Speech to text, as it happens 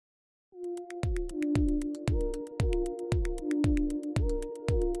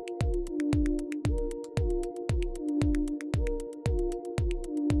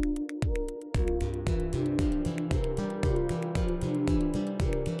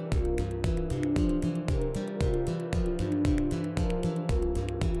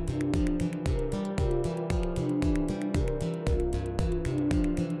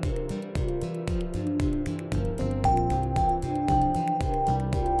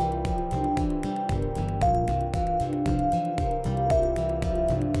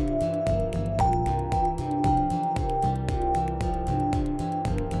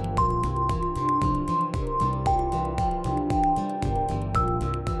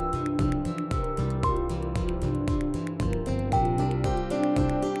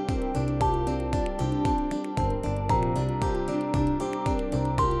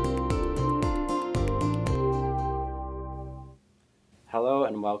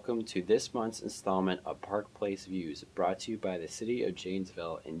and welcome to this month's installment of Park Place Views, brought to you by the City of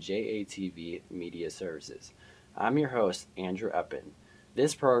Janesville and JATVMedia Services. I'm your host, Andrew Eppen.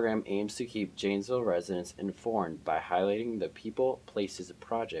 This program aims to keep Janesville residents informed by highlighting the people, places,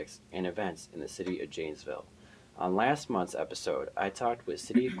 projects, and events in the City of Janesville. On last month's episode, I talked with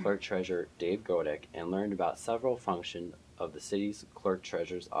City Clerk Treasurer Dave Godek and learned about several functions of the City's Clerk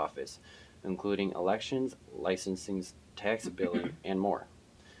Treasurer's office, including elections, licensing, tax billing, and more.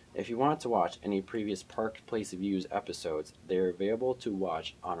 If you want to watch any previous Park Place Views episodes, they are available to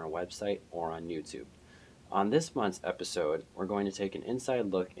watch on our website or on YouTube. On this month's episode, we're going to take an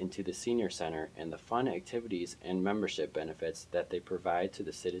inside look into the Senior Center and the fun activities and membership benefits that they provide to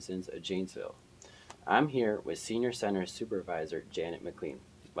the citizens of Janesville. I'm here with Senior Center Supervisor Janet McLean.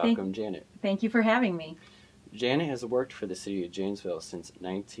 Welcome, Janet. Thank you for having me. Janet has worked for the City of Janesville since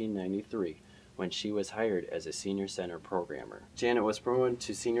 1993, when she was hired as a Senior Center programmer. Janet was promoted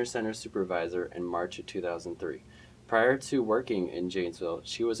to Senior Center Supervisor in March of 2003. Prior to working in Janesville,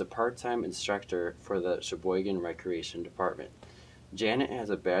 she was a part-time instructor for the Sheboygan Recreation Department. Janet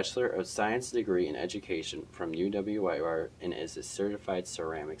has a Bachelor of Science degree in Education from UWIR and is a certified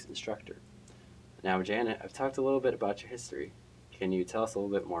ceramics instructor. Now, Janet, I've talked a little bit about your history. Can you tell us a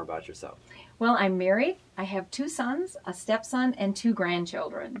little bit more about yourself? Well, I'm married. I have 2 sons, a stepson, and 2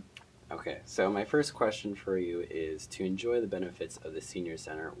 grandchildren. Okay, so my first question for you is, to enjoy the benefits of the Senior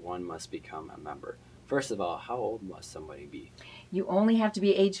Center, one must become a member. First of all, how old must somebody be? You only have to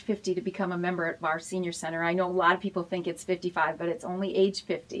be age 50 to become a member of our Senior Center. I know a lot of people think it's 55, but it's only age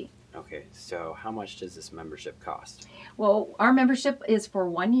 50. Okay, so how much does this membership cost? Well, our membership is for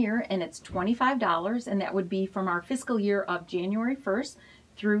 1 year, and it's $25, and that would be from our fiscal year of January 1st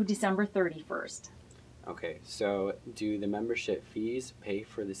through December 31st. Okay, so do the membership fees pay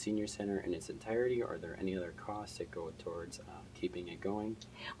for the Senior Center in its entirety, or are there any other costs that go towards keeping it going?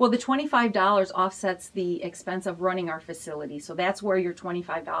 Well, the $25 offsets the expense of running our facility, so that's where your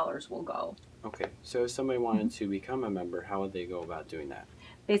 $25 will go. Okay, so if somebody wanted to become a member, how would they go about doing that?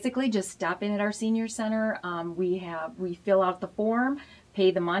 Basically, just stop in at our Senior Center. We fill out the form, pay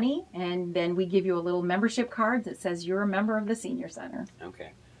the money, and then we give you a little membership card that says you're a member of the Senior Center.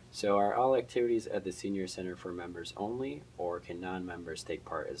 Okay. So are all activities at the Senior Center for members only, or can non-members take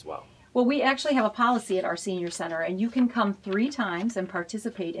part as well? Well, we actually have a policy at our Senior Center, and you can come 3 times and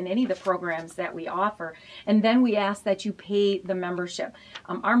participate in any of the programs that we offer, and then we ask that you pay the membership.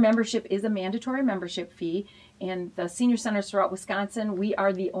 Our membership is a mandatory membership fee, and the Senior Centers throughout Wisconsin, we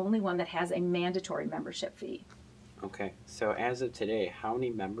are the only one that has a mandatory membership fee. Okay, so as of today, how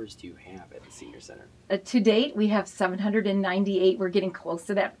many members do you have at the Senior Center? To date, we have 798. We're getting close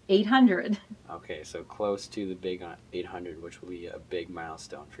to that 800. Okay, so close to the big 800, which will be a big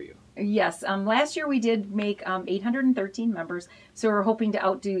milestone for you. Yes, last year we did make 813 members, so we're hoping to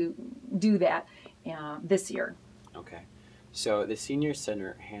outdo that this year. Okay, so the Senior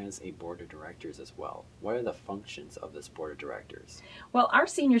Center has a board of directors as well. What are the functions of this board of directors? Well, our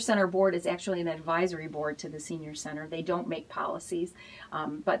Senior Center board is actually an advisory board to the Senior Center. They don't make policies,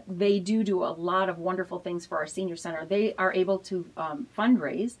 but they do a lot of wonderful things for our Senior Center. They are able to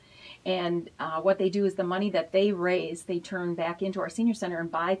fundraise, and what they do is the money that they raise, they turn back into our Senior Center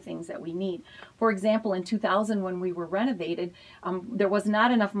and buy things that we need. For example, in 2000, when we were renovated, there was not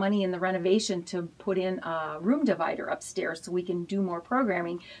enough money in the renovation to put in a room divider upstairs so we can do more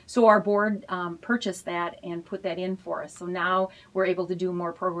programming. So our board purchased that and put that in for us. So now we're able to do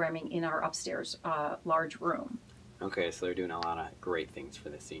more programming in our upstairs large room. Okay, so they're doing a lot of great things for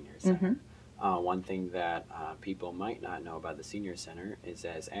the Senior Center. One thing that people might not know about the Senior Center is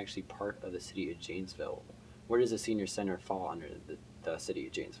that it's actually part of the City of Janesville. Where does the Senior Center fall under the City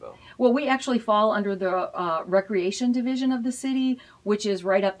of Janesville? Well, we actually fall under the Recreation Division of the city, which is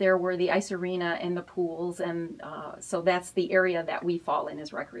right up there where the ice arena and the pools, and so that's the area that we fall in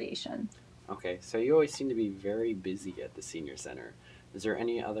as recreation. Okay, so you always seem to be very busy at the Senior Center. Is there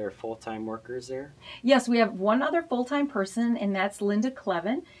any other full-time workers there? Yes, we have one other full-time person, and that's Linda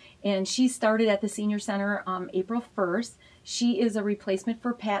Clevin, and she started at the Senior Center April 1st. She is a replacement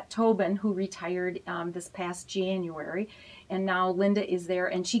for Pat Tobin, who retired this past January, and now Linda is there,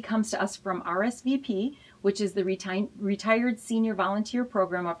 and she comes to us from RSVP, which is the Retired Senior Volunteer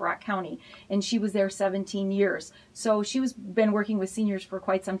Program of Rock County, and she was there 17 years. So she was been working with seniors for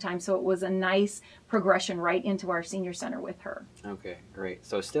quite some time, so it was a nice progression right into our Senior Center with her. Okay, great.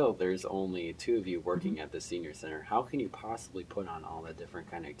 So still there's only 2 of you working at the Senior Center. How can you possibly put on all the different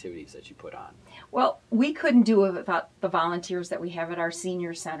kind of activities that you put on? Well, we couldn't do it without the volunteers that we have at our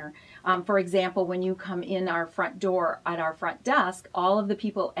Senior Center. For example, when you come in our front door at our front desk, all of the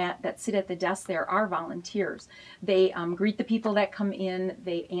people that sit at the desk there are volunteers. volunteers. They greet the people that come in,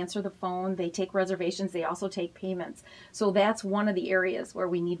 they answer the phone, they take reservations, they also take payments. So that's one of the areas where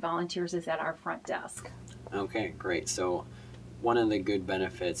we need volunteers, is at our front desk. Okay, great. So one of the good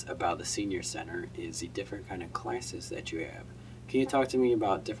benefits about the senior center is the different kind of classes that you have. Can you talk to me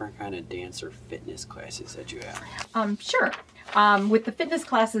about different kind of dance or fitness classes that you have? Sure. With the fitness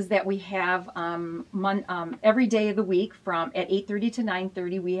classes that we have every day of the week from at 8:30 to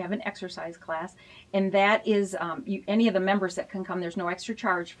 9:30, we have an exercise class, and that is any of the members that can come. There's no extra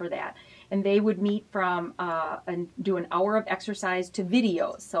charge for that, and they would meet and do an hour of exercise to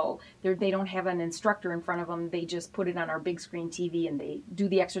videos. So they don't have an instructor in front of them. They just put it on our big screen TV and they do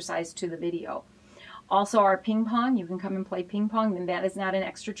the exercise to the video. Also, our ping pong, you can come and play ping pong, and that is not an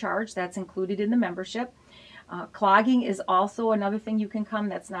extra charge. That's included in the membership. Clogging is also another thing you can come.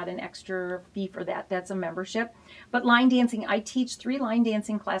 That's not an extra fee for that. That's a membership. But line dancing, I teach 3 line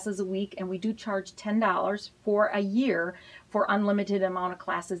dancing classes a week, and we do charge $10 for a year for unlimited amount of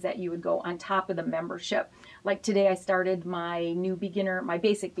classes that you would go on top of the membership. Like today, I started my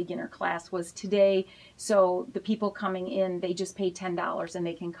basic beginner class was today. So the people coming in, they just pay $10 and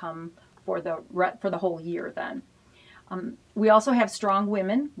they can come for the whole year then. We also have Strong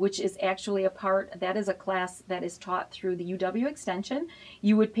Women, which is actually that is a class that is taught through the UW Extension.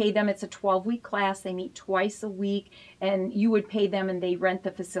 You would pay them, it's a 12-week class, they meet twice a week, and you would pay them and they rent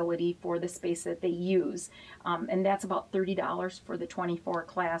the facility for the space that they use. And that's about $30 for the 24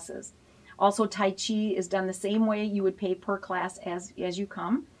 classes. Also, Tai Chi is done the same way. You would pay per class as you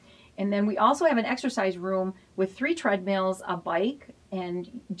come. And then we also have an exercise room with 3 treadmills, a bike,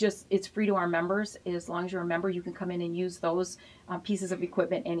 and it's free to our members. As long as you're a member, you can come in and use those pieces of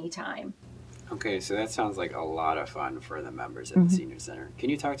equipment anytime. Okay, so that sounds like a lot of fun for the members at the Senior Center. Can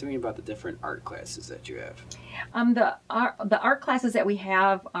you talk to me about the different art classes that you have? The art classes that we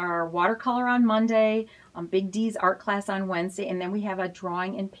have are watercolor on Monday, Big D's art class on Wednesday, and then we have a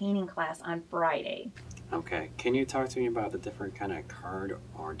drawing and painting class on Friday. Okay. Can you talk to me about the different kind of card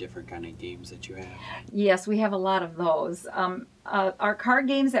or different kind of games that you have? Yes, we have a lot of those. Our card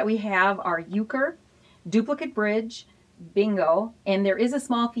games that we have are euchre, duplicate bridge, bingo, and there is a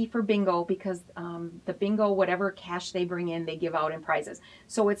small fee for bingo because the bingo, whatever cash they bring in, they give out in prizes.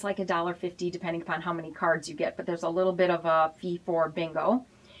 So it's like $1.50 depending upon how many cards you get, but there's a little bit of a fee for bingo.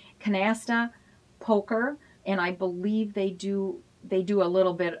 Canasta, poker, and I believe they do a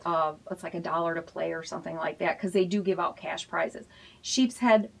little bit of, it's like $1 to play or something like that, because they do give out cash prizes. Sheep's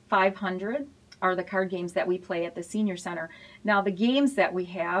Head 500 are the card games that we play at the Senior Center. Now the games that we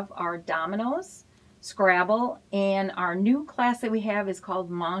have are dominoes, Scrabble, and our new class that we have is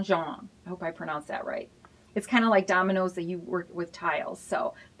called Mahjong. I hope I pronounced that right. It's kind of like dominoes that you work with tiles.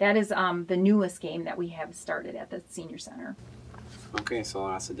 So that is the newest game that we have started at the Senior Center. Okay, so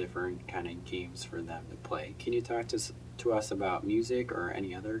lots of different kind of games for them to play. Can you talk to us about music or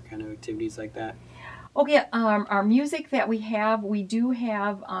any other kind of activities like that? Okay, our music that we do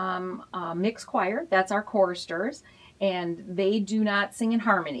have a mixed choir. That's our choristers, and they do not sing in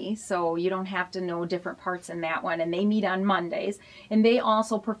harmony, so you don't have to know different parts in that one. And they meet on Mondays, and they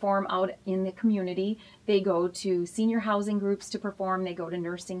also perform out in the community. They go to senior housing groups to perform. They go to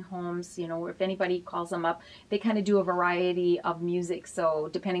nursing homes. You know, if anybody calls them up, they kind of do a variety of music. So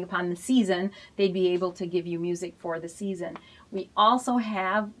depending upon the season, they'd be able to give you music for the season. We also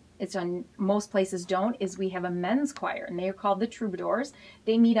have, it's on most places don't, is we have a men's choir, and they are called the Troubadours.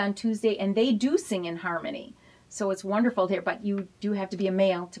 They meet on Tuesday, and they do sing in harmony. So it's wonderful there, but you do have to be a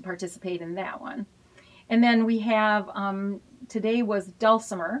male to participate in that one. And then we have, today was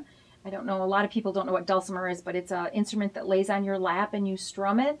dulcimer. I don't know, a lot of people don't know what dulcimer is, but it's an instrument that lays on your lap and you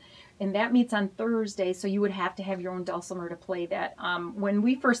strum it. And that meets on Thursday, so you would have to have your own dulcimer to play that. When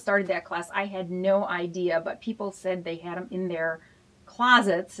we first started that class, I had no idea, but people said they had them in their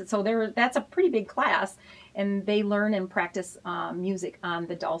closets. So that's a pretty big class, and they learn and practice music on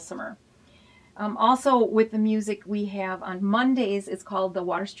the dulcimer. Also with the music we have on Mondays, it's called the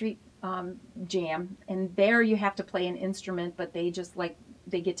Water Street Jam, and there you have to play an instrument, but they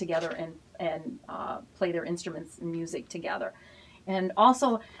get together and play their instruments and music together. And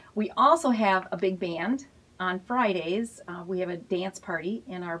we also have a big band on Fridays. We have a dance party,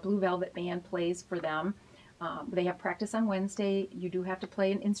 and our Blue Velvet Band plays for them. They have practice on Wednesday. You do have to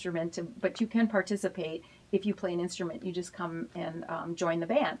play an instrument, but you can participate if you play an instrument. You just come and join the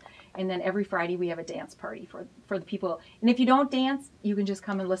band. And then every Friday we have a dance party for the people. And if you don't dance, you can just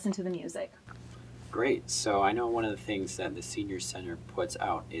come and listen to the music. Great. So I know one of the things that the Senior Center puts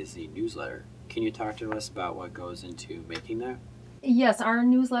out is the newsletter. Can you talk to us about what goes into making that? Yes, our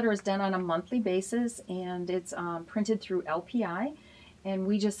newsletter is done on a monthly basis, and it's printed through LPI. and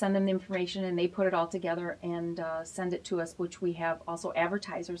we just send them the information, and they put it all together and send it to us, which we have also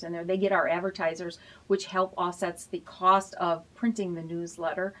advertisers in there. They get our advertisers, which help offsets the cost of printing the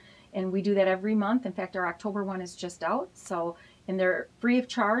newsletter, and we do that every month. In fact, our October one is just out, so, and they're free of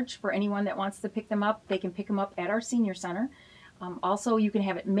charge for anyone that wants to pick them up. They can pick them up at our senior center. Also, you can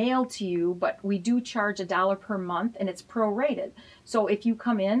have it mailed to you, but we do charge $1 per month, and it's prorated. So if you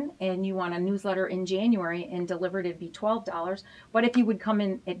come in and you want a newsletter in January and delivered, it'd be $12. But if you would come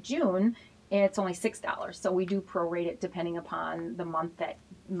in at June, it's only $6. So we do prorate it depending upon the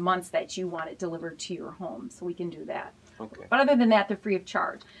months that you want it delivered to your home. So we can do that. Okay. But other than that, they're free of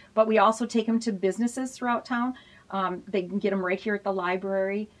charge. But we also take them to businesses throughout town. They can get them right here at the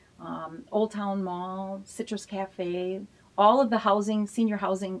library, Old Town Mall, Citrus Cafe. All of the housing, senior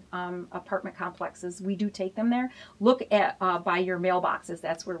housing apartment complexes, we do take them there. Look at by your mailboxes.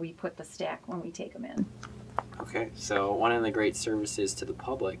 That's where we put the stack when we take them in. Okay, so one of the great services to the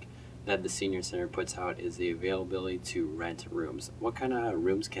public that the Senior Center puts out is the availability to rent rooms. What kind of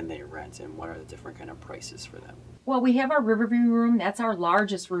rooms can they rent, and what are the different kind of prices for them? Well, we have our Riverview room. That's our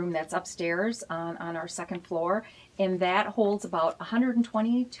largest room. That's upstairs on our second floor, and that holds about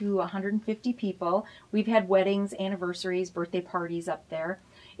 120 to 150 people. We've had weddings, anniversaries, birthday parties up there.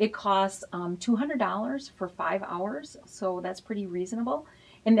 It costs $200 for 5 hours, so that's pretty reasonable.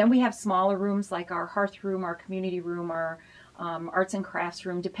 And then we have smaller rooms like our hearth room, our community room, our arts and crafts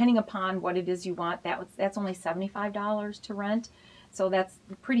room. Depending upon what it is you want, that's only $75 to rent, so that's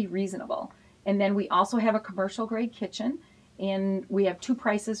pretty reasonable. And then we also have a commercial grade kitchen, and we have two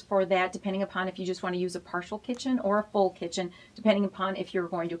prices for that depending upon if you just want to use a partial kitchen or a full kitchen, depending upon if you're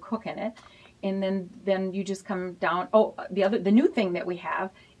going to cook in it. And then you just come down. Oh, the new thing that we have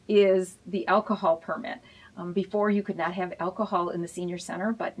is the alcohol permit. Before, you could not have alcohol in the senior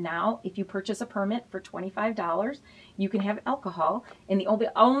center, but now if you purchase a permit for $25, you can have alcohol. And the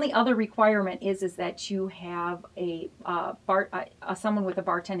only other requirement is that you have someone with a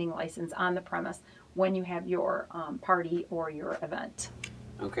bartending license on the premise when you have your party or your event.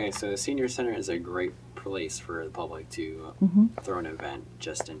 Okay, so the Senior Center is a great place for the public to throw an event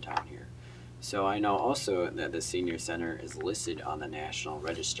just in town here. So I know also that the Senior Center is listed on the National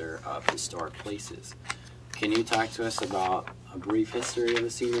Register of Historic Places. Can you talk to us about a brief history of the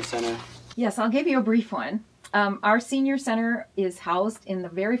Senior Center? Yes, I'll give you a brief one. Our Senior Center is housed in the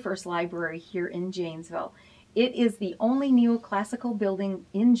very first library here in Janesville. It is the only neoclassical building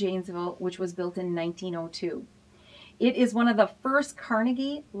in Janesville, which was built in 1902. It is one of the first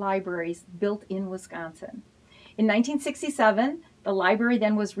Carnegie libraries built in Wisconsin. In 1967, the library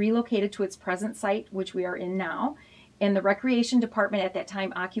then was relocated to its present site, which we are in now. And the recreation department at that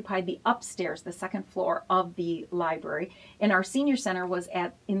time occupied the upstairs, the second floor of the library, and our senior center was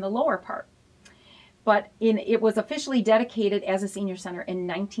in the lower part. But it was officially dedicated as a senior center in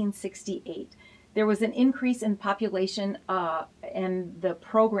 1968. There was an increase in population, and the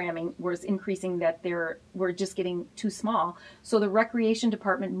programming was increasing, that we're just getting too small. So the recreation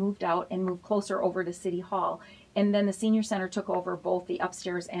department moved out and moved closer over to City Hall, and then the senior center took over both the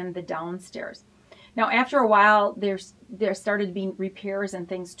upstairs and the downstairs. Now, after a while, there started being repairs and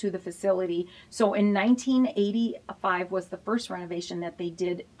things to the facility. So in 1985 was the first renovation that they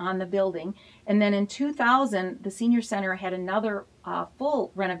did on the building. And then in 2000, the Senior Center had another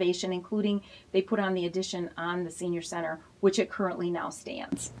full renovation, including they put on the addition on the Senior Center, which it currently now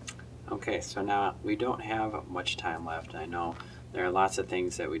stands. Okay, so now we don't have much time left. I know there are lots of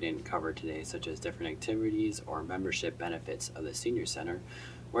things that we didn't cover today, such as different activities or membership benefits of the Senior Center.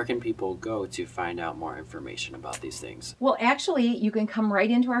 Where can people go to find out more information about these things? Well, actually, you can come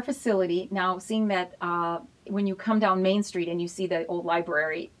right into our facility. Now, seeing that when you come down Main Street and you see the old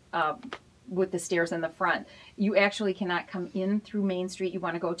library with the stairs in the front, you actually cannot come in through Main Street. You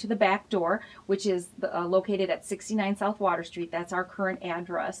want to go to the back door, which is located at 69 South Water Street. That's our current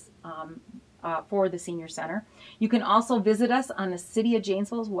address for the Senior Center. You can also visit us on the City of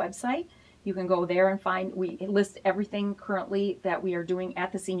Janesville's website. You can go there and we list everything currently that we are doing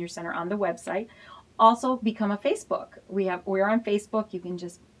at the Senior Center on the website. Also, become a Facebook. We're on Facebook. You can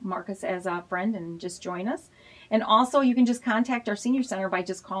just mark us as a friend and just join us. And also, you can just contact our Senior Center by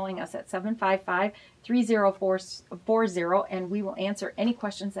just calling us at 755-30440, and we will answer any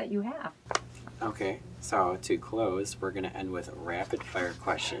questions that you have. Okay, so to close, we're going to end with rapid fire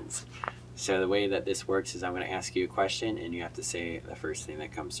questions. So the way that this works is I'm going to ask you a question, and you have to say the first thing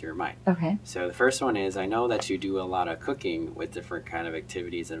that comes to your mind. Okay. So the first one is, I know that you do a lot of cooking with different kind of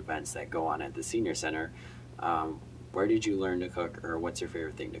activities and events that go on at the Senior Center. Where did you learn to cook, or what's your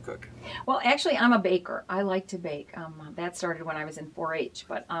favorite thing to cook? Well, actually, I'm a baker. I like to bake. That started when I was in 4-H,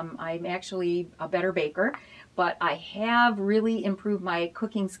 but I'm actually a better baker. But I have really improved my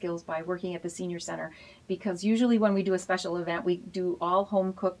cooking skills by working at the senior center, because usually when we do a special event, we do all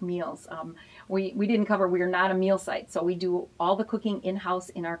home cooked meals. We didn't cover, we're not a meal site, so we do all the cooking in-house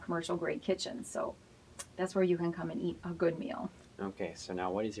in our commercial grade kitchen. So that's where you can come and eat a good meal. Okay, so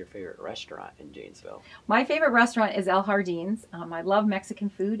now what is your favorite restaurant in Janesville? My favorite restaurant is El Jardin's. I love Mexican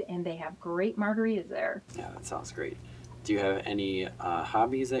food, and they have great margaritas there. Yeah, that sounds great. Do you have any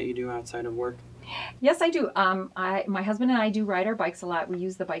hobbies that you do outside of work? Yes, I do. My husband and I do ride our bikes a lot. We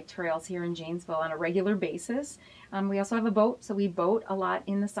use the bike trails here in Janesville on a regular basis. We also have a boat, so we boat a lot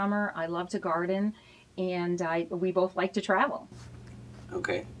in the summer. I love to garden, and we both like to travel.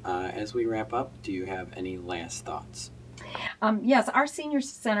 Okay, as we wrap up, do you have any last thoughts? Yes, our senior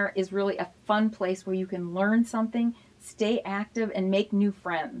center is really a fun place where you can learn something, stay active, and make new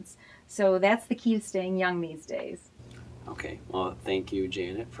friends. So that's the key to staying young these days. Okay, well, thank you,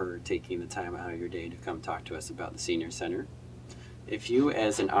 Janet, for taking the time out of your day to come talk to us about the Senior Center. If you,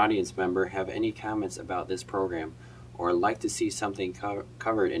 as an audience member, have any comments about this program or like to see something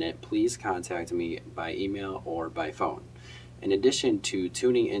covered in it, please contact me by email or by phone. In addition to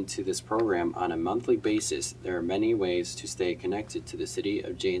tuning into this program on a monthly basis, there are many ways to stay connected to the City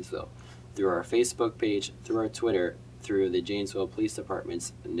of Janesville through our Facebook page, through our Twitter, through the Janesville Police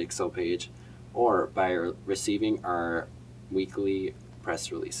Department's Nixle page, or by receiving our weekly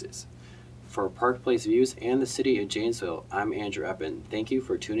press releases. For Park Place Views and the City of Janesville, I'm Andrew Eppen. Thank you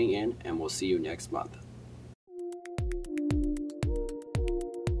for tuning in, and we'll see you next month.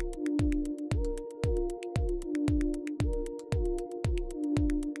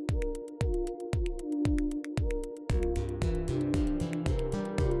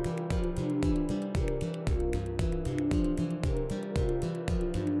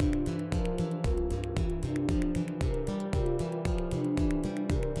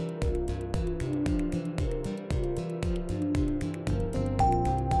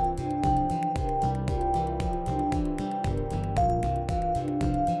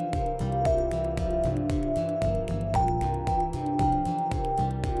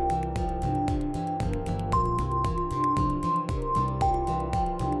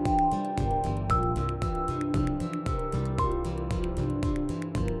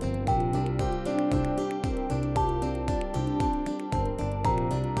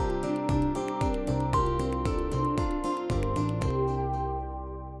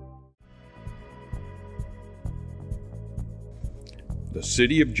 The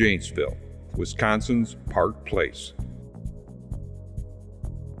City of Janesville, Wisconsin's Park Place.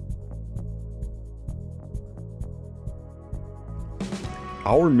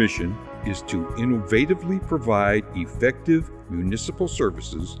 Our mission is to innovatively provide effective municipal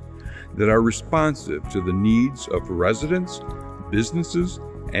services that are responsive to the needs of residents, businesses,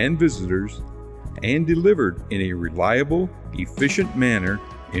 and visitors, and delivered in a reliable, efficient manner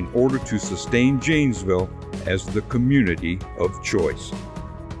in order to sustain Janesville as the community of choice.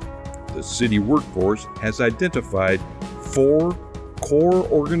 The city workforce has identified 4 core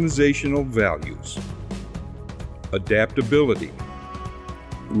organizational values: adaptability,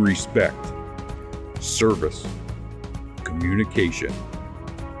 respect, service, communication.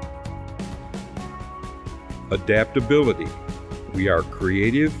 Adaptability. We are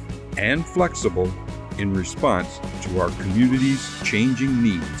creative and flexible in response to our community's changing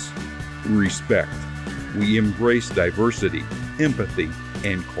needs. Respect. We embrace diversity, empathy,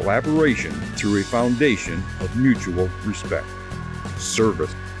 and collaboration through a foundation of mutual respect.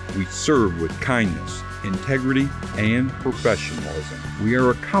 Service. We serve with kindness, integrity, and professionalism. We are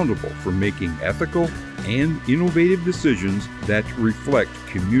accountable for making ethical and innovative decisions that reflect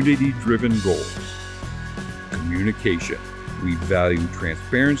community-driven goals. Communication. We value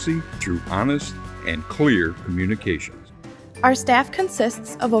transparency through honest and clear communications. Our staff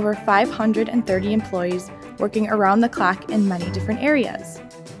consists of over 530 employees working around the clock in many different areas.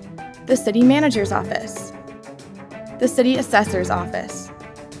 The City Manager's Office, the City Assessor's Office,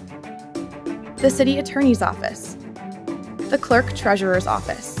 the City Attorney's Office, the Clerk Treasurer's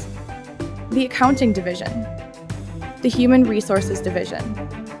Office, the Accounting Division, the Human Resources Division,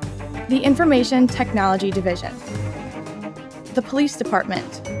 the Information Technology Division, the Police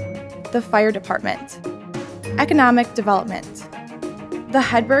Department, the Fire Department, Economic Development, the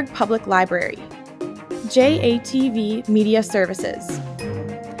Hedberg Public Library, JATVMedia Services.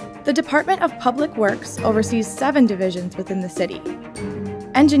 The Department of Public Works oversees 7 divisions within the city: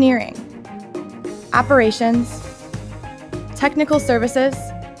 Engineering, Operations, Technical Services,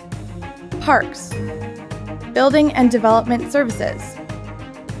 Parks, building and development services,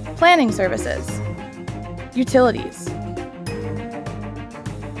 planning services, utilities.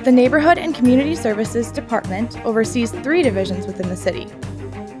 The Neighborhood and Community Services Department oversees 3 divisions within the city: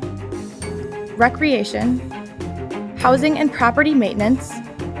 recreation, housing and property maintenance,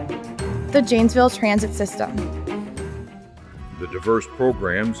 the Janesville Transit System. The diverse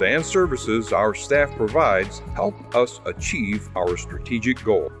programs and services our staff provides help us achieve our strategic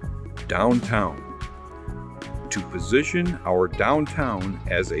goal, downtown. To position our downtown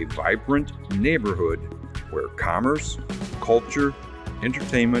as a vibrant neighborhood where commerce, culture,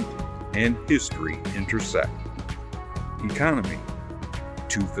 entertainment, and history intersect. Economy.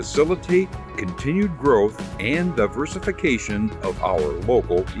 To facilitate continued growth and diversification of our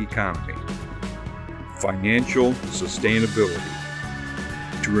local economy. Financial sustainability.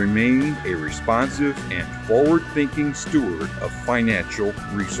 To remain a responsive and forward-thinking steward of financial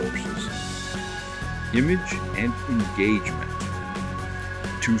resources. Image and engagement.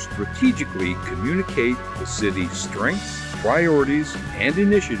 To strategically communicate the city's strengths, priorities, and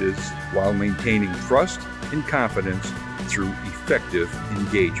initiatives while maintaining trust and confidence through effective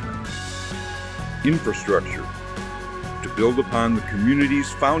engagement. Infrastructure. To build upon the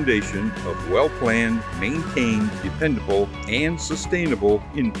community's foundation of well-planned, maintained, dependable, and sustainable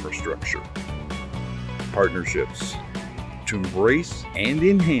infrastructure. Partnerships. To embrace and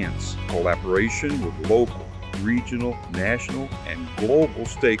enhance collaboration with local, regional, national, and global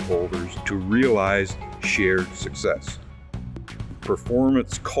stakeholders to realize shared success.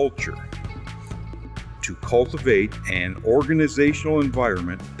 Performance culture. To cultivate an organizational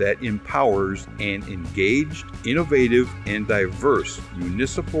environment that empowers an engaged, innovative, and diverse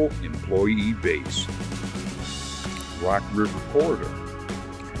municipal employee base. Rock River Corridor.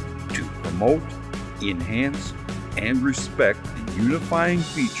 To promote, enhance, and respect the unifying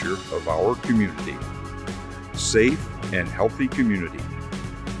feature of our community. Safe and healthy community.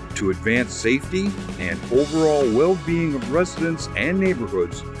 To advance safety and overall well-being of residents and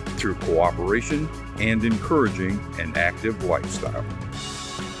neighborhoods through cooperation and encouraging an active lifestyle.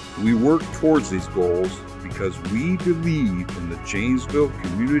 We work towards these goals because we believe in the Janesville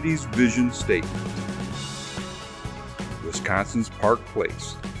Community's vision statement. Wisconsin's Park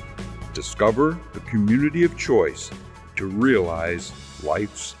Place. Discover the community of choice to realize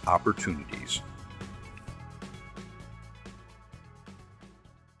life's opportunities.